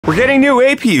We're getting new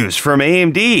APUs from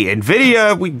AMD.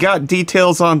 NVIDIA, we got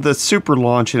details on the super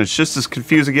launch and it's just as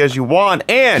confusing as you want.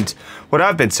 And what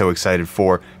I've been so excited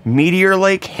for, Meteor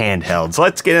Lake handhelds.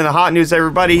 Let's get into the hot news,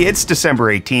 everybody. It's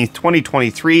December 18th,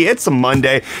 2023. It's a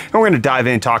Monday, and we're going to dive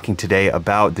in talking today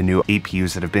about the new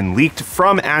APUs that have been leaked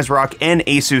from ASRock and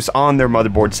ASUS on their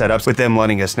motherboard setups, with them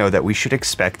letting us know that we should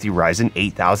expect the Ryzen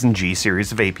 8000G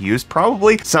series of APUs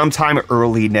probably sometime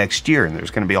early next year. And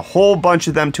there's going to be a whole bunch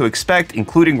of them to expect,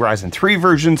 including Ryzen 3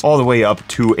 versions, all the way up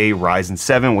to a Ryzen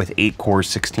 7 with 8 cores,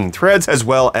 16 threads, as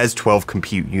well as 12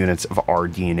 compute units of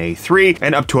RDNA 3,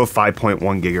 and up to a 5.1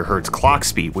 gigahertz clock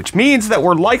speed, which means that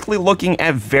we're likely looking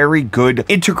at very good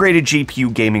integrated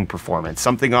GPU gaming performance,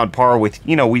 something on par with,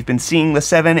 we've been seeing the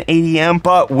 780M,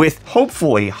 but with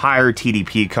hopefully higher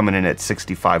TDP coming in at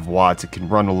 65 watts. It can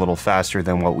run a little faster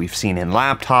than what we've seen in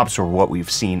laptops or what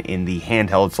we've seen in the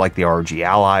handhelds like the ROG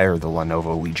Ally or the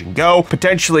Lenovo Legion Go,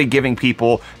 potentially giving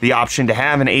people the option to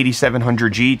have an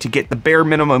 8700G to get the bare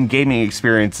minimum gaming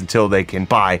experience until they can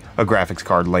buy a graphics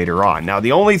card later on. Now,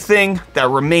 the only thing that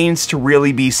remains to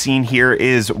really be seen here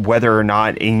is whether or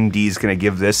not AMD is going to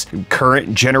give this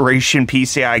current generation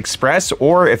PCI Express,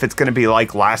 or if it's going to be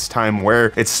like last time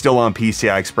where it's still on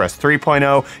PCI Express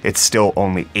 3.0, it's still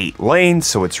only 8 lanes,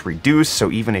 so it's reduced.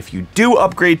 So even if you do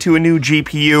upgrade to a new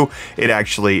GPU, it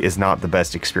actually is not the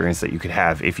best experience that you could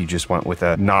have if you just went with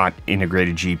a not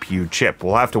integrated GPU chip.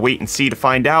 We'll have to wait and see to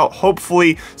find out.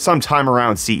 Hopefully sometime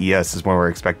around CES is when we're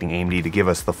expecting AMD to give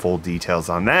us the full details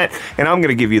on that, and I'm going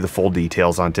to give you the full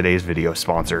details on today's video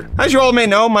sponsor. As you all may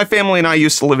know, my family and I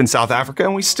used to live in South Africa,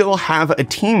 and we still have a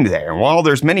team there. And while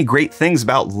there's many great things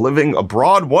about living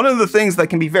abroad, one of the things that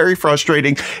can be very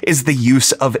frustrating is the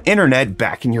use of internet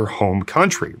back in your home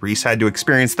country. Reece had to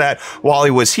experience that while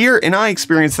he was here, and I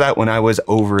experienced that when I was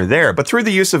over there. But through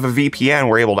the use of a VPN,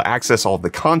 we're able to access all of the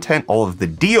content, all of the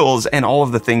deals, and all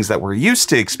of the things that we're used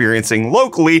to experiencing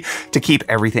locally to keep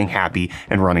everything happy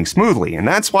and running smoothly. And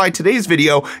that's why today's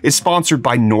video is sponsored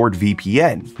by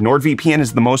NordVPN. NordVPN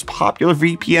is the most popular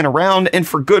VPN around, and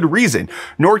for good reason.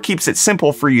 Nord keeps it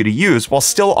simple for you to use while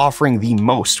still offering the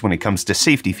most when it comes to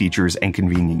safety features and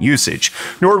convenient usage.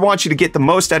 Nord wants you to get the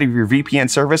most out of your VPN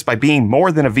service by being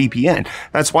more than a VPN.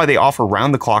 That's why they offer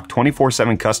round-the-clock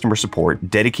 24/7 customer support,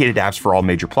 dedicated apps for all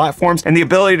major platforms, and the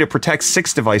ability to protect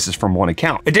 6 devices from one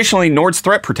account. Additionally, Nord's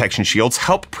threat protection shields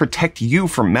help protect you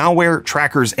from malware,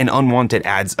 trackers, and unwanted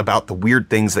ads about the weird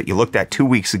things that you looked at 2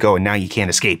 weeks ago and now you can't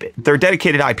escape it. Their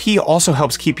dedicated IP also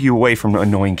helps keep you away from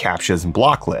annoying captchas and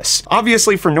block lists.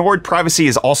 Obviously, for Nord, privacy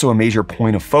is also a major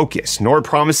point of focus. Nord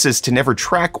promises to never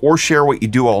track or share what you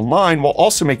do online, while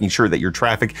also making sure that your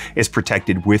traffic is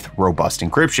protected with robust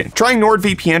encryption. Trying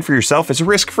NordVPN for yourself is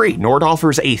risk-free. Nord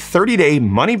offers a 30-day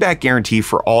money-back guarantee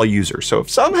for all users. So if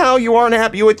somehow you aren't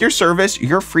happy with your service,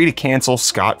 you're free to cancel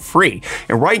scot-free.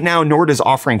 And right now, Nord is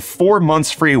offering 4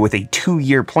 months free with a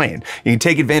 2-year plan. You can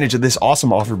take advantage of this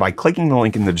awesome offer by clicking the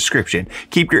link in the description.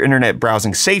 Keep your internet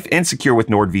browsing safe and secure with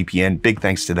NordVPN. Big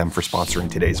thanks to them for sponsoring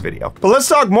today's video. But let's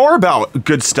talk more about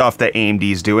good stuff that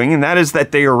AMD is doing, and that is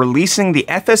that they are releasing the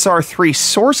FSR3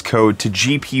 source code to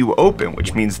GPUOpen,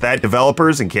 which means that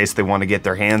developers, in case they want to get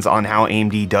their hands on how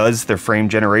AMD does their frame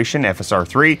generation,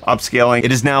 FSR3 upscaling,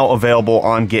 it is now available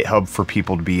on GitHub for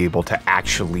people to be able to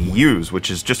actually use, which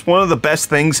is just one of the best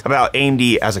things about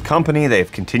AMD as a company.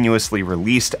 They've continuously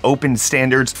released open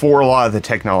standards for a lot of the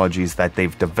technologies that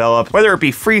they've developed, whether it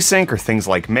be FreeSync or things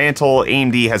like Mantle.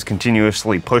 AMD has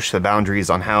continuously pushed the boundaries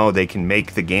on how they can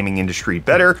make the gaming industry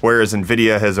better, whereas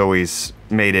NVIDIA has always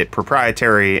made it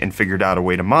proprietary and figured out a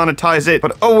way to monetize it,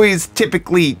 but always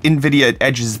typically NVIDIA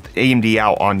edges AMD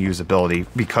out on usability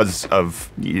because of,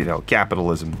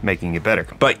 capitalism making it better.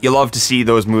 But you love to see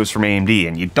those moves from AMD,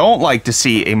 and you don't like to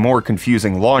see a more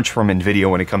confusing launch from NVIDIA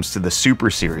when it comes to the Super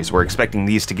Series. We're expecting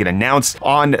these to get announced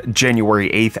on January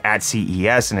 8th at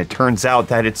CES, and it turns out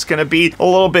that it's going to be a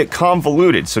little bit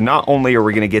convoluted. So not only are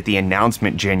we going to get the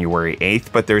announcement January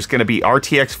 8th, but there's going to be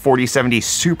RTX 4070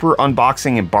 Super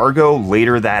unboxing embargo later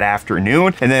that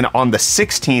afternoon, and then on the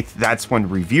 16th, that's when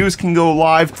reviews can go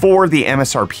live for the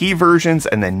MSRP versions,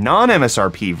 and then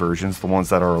non-MSRP versions, the ones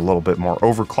that are a little bit more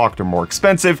overclocked or more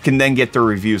expensive, can then get their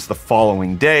reviews the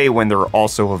following day when they're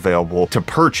also available to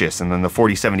purchase. And then the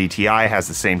 4070 Ti has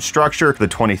the same structure. The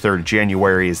 23rd of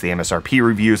January is the MSRP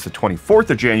reviews, the 24th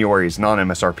of January is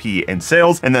non-MSRP and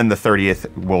sales, and then the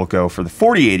 30th will go for the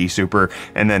 4080 Super,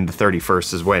 and then the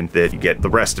 31st is when you get the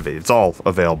rest of it. It's all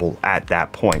available at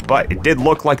that point. But it did did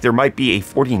look like there might be a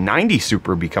 4090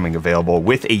 Super becoming available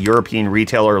with a European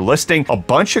retailer listing a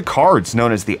bunch of cards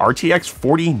known as the RTX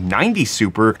 4090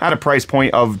 Super at a price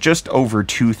point of just over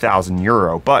 2,000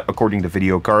 euro. But according to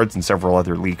Video Cards and several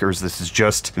other leakers, this is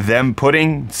just them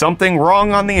putting something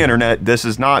wrong on the internet. This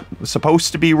is not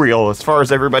supposed to be real. As far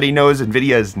as everybody knows,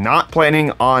 Nvidia is not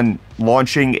planning on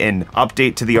launching an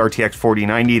update to the RTX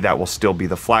 4090. That will still be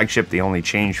the flagship. The only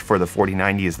change for the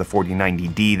 4090 is the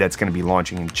 4090D that's going to be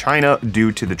launching in China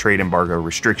due to the trade embargo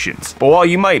restrictions. But while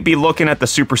you might be looking at the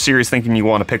Super Series thinking you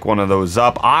want to pick one of those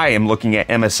up, I am looking at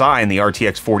MSI and the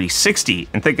RTX 4060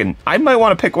 and thinking I might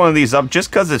want to pick one of these up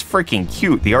just because it's freaking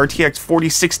cute. The RTX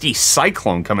 4060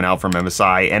 Cyclone coming out from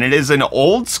MSI, and it is an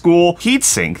old school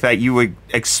heatsink that you would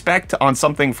expect on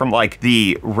something from like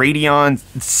the Radeon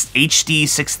HD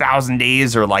 6000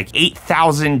 days or like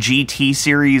 8000 GT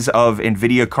series of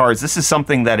Nvidia cards. This is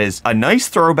something that is a nice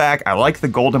throwback. I like the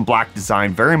gold and black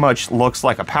design, very much looks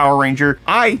like a Power Ranger.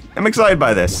 I am excited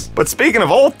by this. But speaking of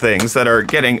old things that are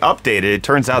getting updated, it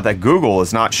turns out that Google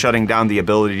is not shutting down the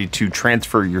ability to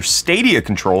transfer your Stadia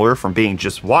controller from being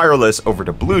just wireless over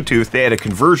to Bluetooth. They had a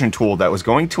conversion tool that was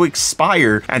going to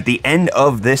expire at the end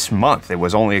of this month. It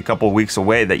was only a couple weeks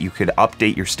away that you could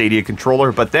update your Stadia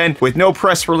controller, but then with no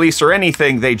press release or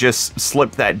anything, they just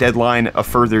slipped that deadline a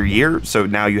further year. So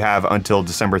now you have until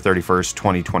December 31st,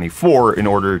 2024 in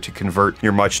order to convert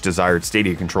your much desired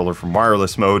Stadia controller from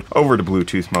wireless mode over to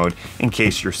Bluetooth mode in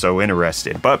case you're so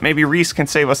interested. But maybe Reece can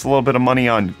save us a little bit of money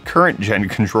on current gen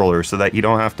controllers so that you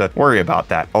don't have to worry about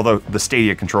that. Although the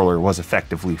Stadia controller was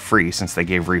effectively free since they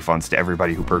gave refunds to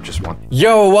everybody who purchased one.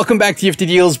 Yo, welcome back to UFD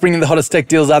Deals, bringing the hottest tech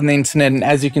deals out on the internet. And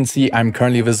as you can see, I'm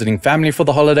currently visiting family for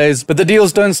the holidays, but the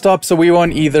deals don't stop, so we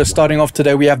won't either. Starting off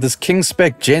today, we have this King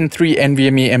Spec Gen 3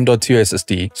 NVMe M.2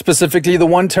 SSD, specifically the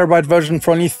 1TB version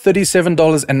for only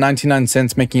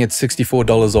 $37.99, making it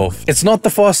 $64 off. It's not the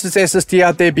fastest SSD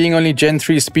out there, being only Gen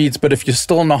 3 speeds, but if you're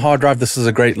still on a hard drive, this is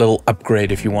a great little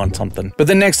upgrade if you want something. But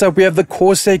then next up, we have the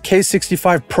Corsair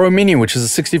K65 Pro Mini, which is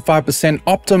a 65%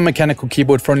 Optum mechanical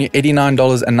keyboard for only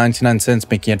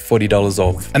 $89.99, making it $40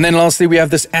 off. And then lastly, we have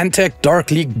this Antec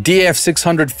Dark League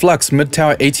DF600 Flux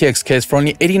mid-tower ATX case for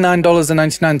only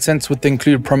 $89.99 with the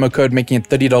included promo code, making it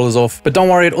 $30 off. But don't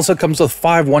worry, it also comes with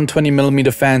 5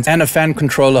 120mm fans and a fan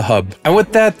controller hub. And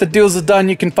with that, the deals are done.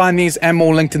 You can find these and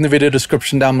more linked in the video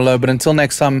description down below. But until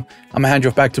next time, I'm gonna hand you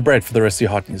off back to Brett for the rest of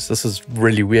your hot news. This is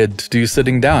really weird to do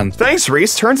sitting down. Thanks,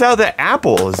 Reece. Turns out that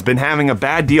Apple has been having a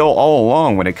bad deal all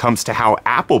along when it comes to how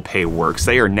Apple Pay works.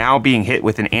 They are now being hit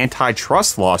with an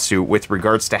antitrust lawsuit with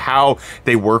regards to how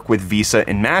they work with Visa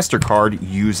and MasterCard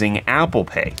using Apple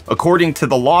Pay. According to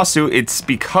the lawsuit, it's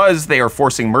because they are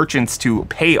forcing merchants to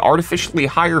pay artificially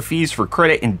higher fees for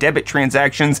credit and debit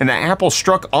transactions, and that Apple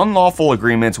struck unlawful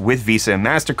agreements with Visa and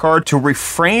MasterCard to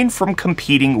refrain from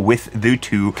competing with the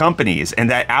two companies, and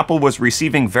that Apple was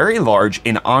receiving very large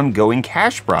and ongoing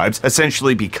cash bribes,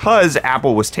 essentially because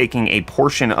Apple was taking a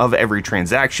portion of every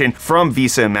transaction from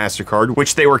Visa and MasterCard,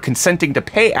 which they were consenting to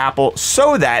pay Apple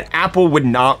so that Apple would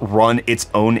not run its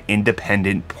own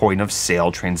independent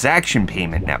point-of-sale transaction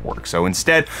payment network. So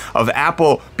instead of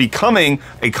Apple becoming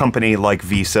a company like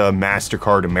Visa,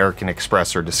 MasterCard, American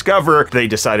Express, or Discover, they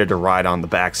decided to ride on the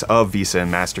backs of Visa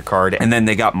and MasterCard, and then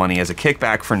they got money as a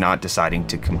kickback for not deciding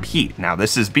to compete. Now,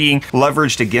 this is being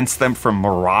leveraged against them from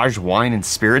Mirage Wine and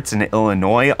Spirits in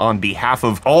Illinois on behalf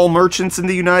of all merchants in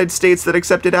the United States that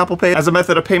accepted Apple Pay as a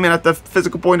method of payment at the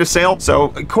physical point of sale.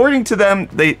 So according to them,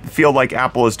 they feel like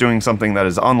Apple is doing something that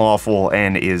is unlawful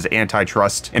and is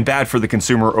antitrust and bad for the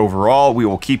consumer overall. We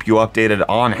will keep you updated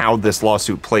on how this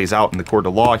lawsuit plays out in the court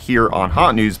of law here on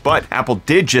Hot News, but Apple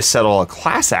did just settle a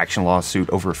class action lawsuit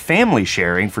over family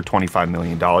sharing for $25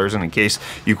 million, and in case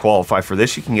you qualify for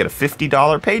this, you can get a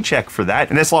 $50 paycheck for that.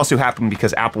 And this lawsuit happened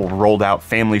because Apple rolled out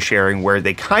family sharing, where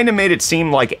they kind of made it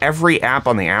seem like every app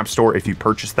on the App Store, if you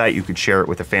purchased that, you could share it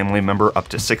with a family member, up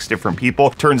to 6 different people.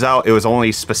 Turns out it was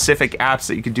only specific apps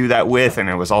that you could do that with, and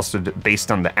it was also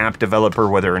based on the app developer,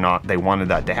 whether or not they wanted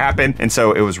that to happen. And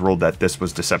so it was ruled that this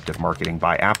was deceptive marketing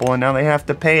by Apple, and now they have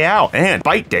to pay out. And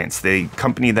ByteDance, the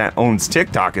company that owns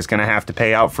TikTok, is going to have to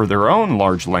pay out for their own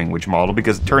large language model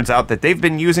because it turns out that they've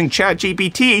been using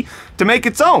ChatGPT to make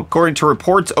its own. According to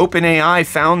reports, OpenAI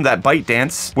found that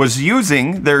ByteDance was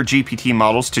using their GPT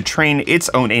models to train its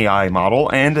own AI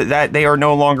model, and that they are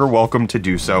no longer welcome to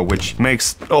do so, which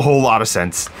makes a whole lot of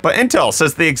sense. But Intel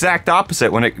says the exact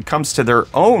opposite when it comes to their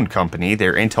own company,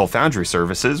 their Intel Foundry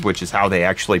Services, which is how they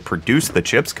actually actually produce the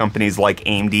chips. Companies like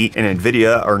AMD and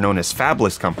NVIDIA are known as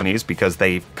fabless companies because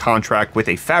they contract with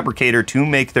a fabricator to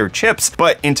make their chips,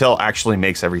 but Intel actually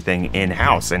makes everything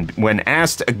in-house. And when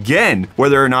asked again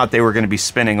whether or not they were going to be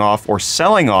spinning off or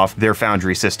selling off their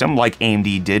foundry system like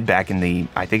AMD did back in the,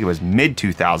 I think it was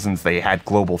mid-2000s, they had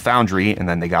Global Foundry and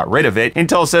then they got rid of it,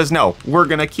 Intel says, no, we're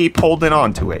going to keep holding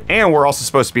on to it. And we're also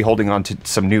supposed to be holding on to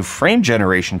some new frame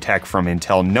generation tech from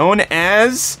Intel known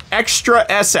as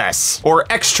ExtraSS or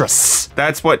ExtraSS.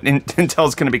 That's what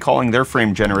Intel's going to be calling their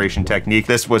frame generation technique.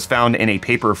 This was found in a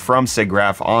paper from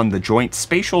SIGGRAPH on the Joint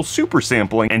Spatial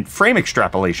Supersampling and Frame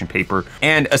Extrapolation paper.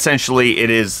 And essentially it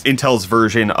is Intel's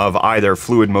version of either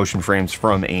fluid motion frames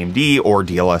from AMD or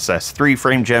DLSS3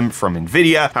 frame gem from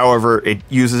NVIDIA. However, it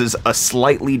uses a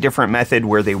slightly different method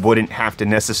where they wouldn't have to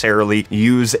necessarily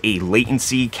use a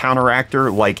latency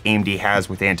counteractor like AMD has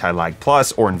with Anti-Lag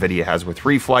Plus or NVIDIA has with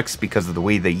Reflex, because of the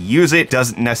way they use it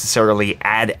doesn't necessarily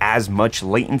add as much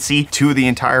latency to the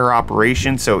entire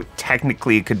operation. So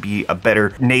technically it could be a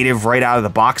better native right out of the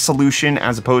box solution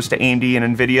as opposed to AMD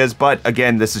and NVIDIA's. But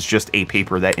again, this is just a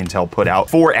paper that Intel put out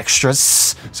for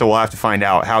extras. So we'll have to find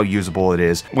out how usable it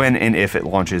is when and if it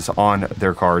launches on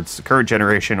their cards, the current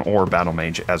generation or Battle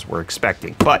Mage as we're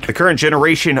expecting. But the current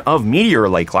generation of Meteor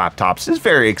Lake laptops is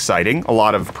very exciting. A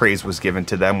lot of praise was given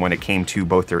to them when it came to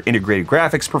both their integrated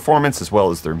graphics performance as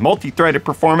well as their multi-threaded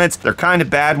performance. They're kind of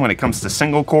bad when it comes to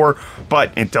single core,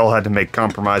 but Intel had to make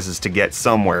compromises to get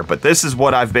somewhere. But this is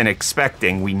what I've been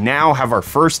expecting. We now have our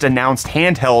first announced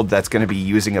handheld that's going to be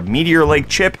using a Meteor Lake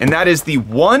chip, and that is the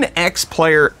One X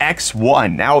Player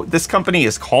X1. Now, this company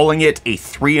is calling it a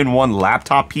 3-in-1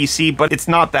 laptop PC, but it's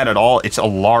not that at all. It's a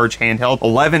large handheld,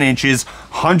 11 inches,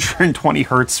 120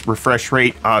 hertz refresh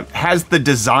rate, has the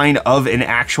design of an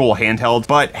actual handheld,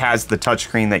 but has the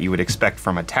touchscreen that you would expect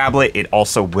from a tablet. It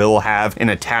also will have an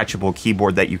attachable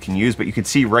keyboard that you can use, but you can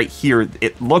see right here,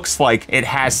 it looks like it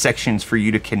has sections for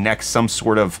you to connect some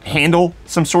sort of handle,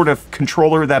 some sort of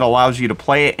controller that allows you to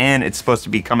play it, and it's supposed to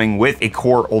be coming with a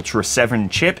Core Ultra 7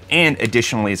 chip, and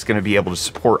additionally, it's going to be able to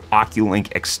support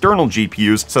Oculink external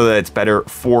GPUs so that it's better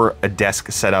for a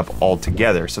desk setup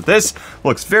altogether. So this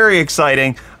looks very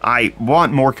exciting. I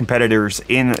want more competitors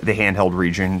in the handheld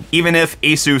region. Even if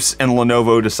Asus and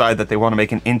Lenovo decide that they want to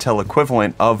make an Intel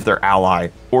equivalent of their Ally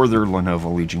or their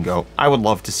Lenovo Legion Go, I would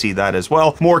love to see that as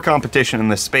well. More competition in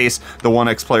this space. The One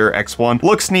X Player X1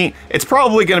 looks neat. It's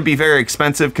probably going to be very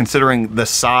expensive considering the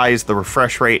size, the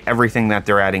refresh rate, everything that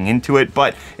they're adding into it,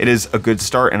 but it is a good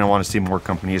start, and I want to see more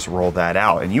companies roll that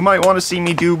out. And you might want to see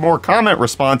me do more comment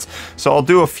response, so I'll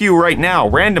do a few right now.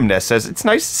 Randomness says, it's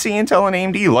nice to see Intel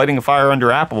and AMD lighting a fire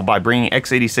under Apple by bringing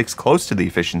x86 close to the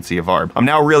efficiency of ARM. I'm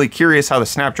now really curious how the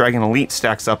Snapdragon Elite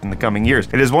stacks up in the coming years.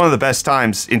 It is one of the best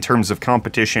times in terms of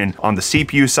competition on the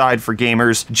CPU side for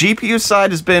gamers. GPU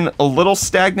side has been a little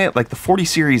stagnant. Like the 40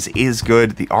 series is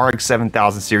good, the RX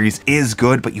 7000 series is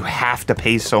good, but you have to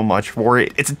pay so much for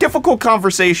it. It's a difficult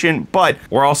conversation, but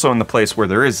we're also in the place where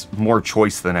there is more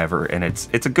choice than ever, and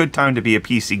it's a good time to be a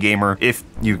PC gamer if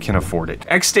you can afford it.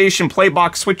 X-Station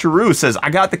Playbox Switcheroo says, I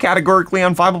got the categorically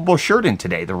unflappable shirt in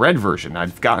today, the red version.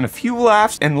 I've gotten a few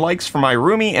laughs and likes from my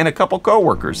roomie and a couple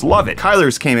coworkers. Love it.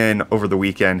 Kyler's came in over the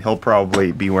weekend. He'll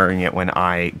probably be wearing it when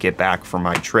I get back from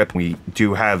my trip. We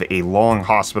do have a long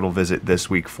hospital visit this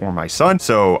week for my son,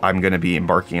 so I'm going to be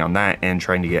embarking on that and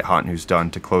trying to get Hot News done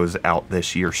to close out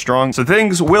this year strong. So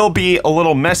things will be a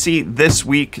little messy this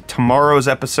week. Tomorrow's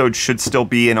episode should still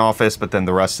be in office, but then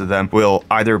the rest of them will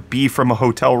either be from a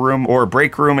hotel room or a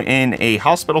break room in a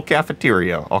hospital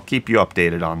cafeteria. I'll keep you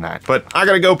updated on that. But I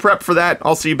gotta go prep for that.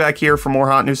 I'll see you back here for more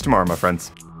Hot News tomorrow, my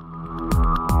friends.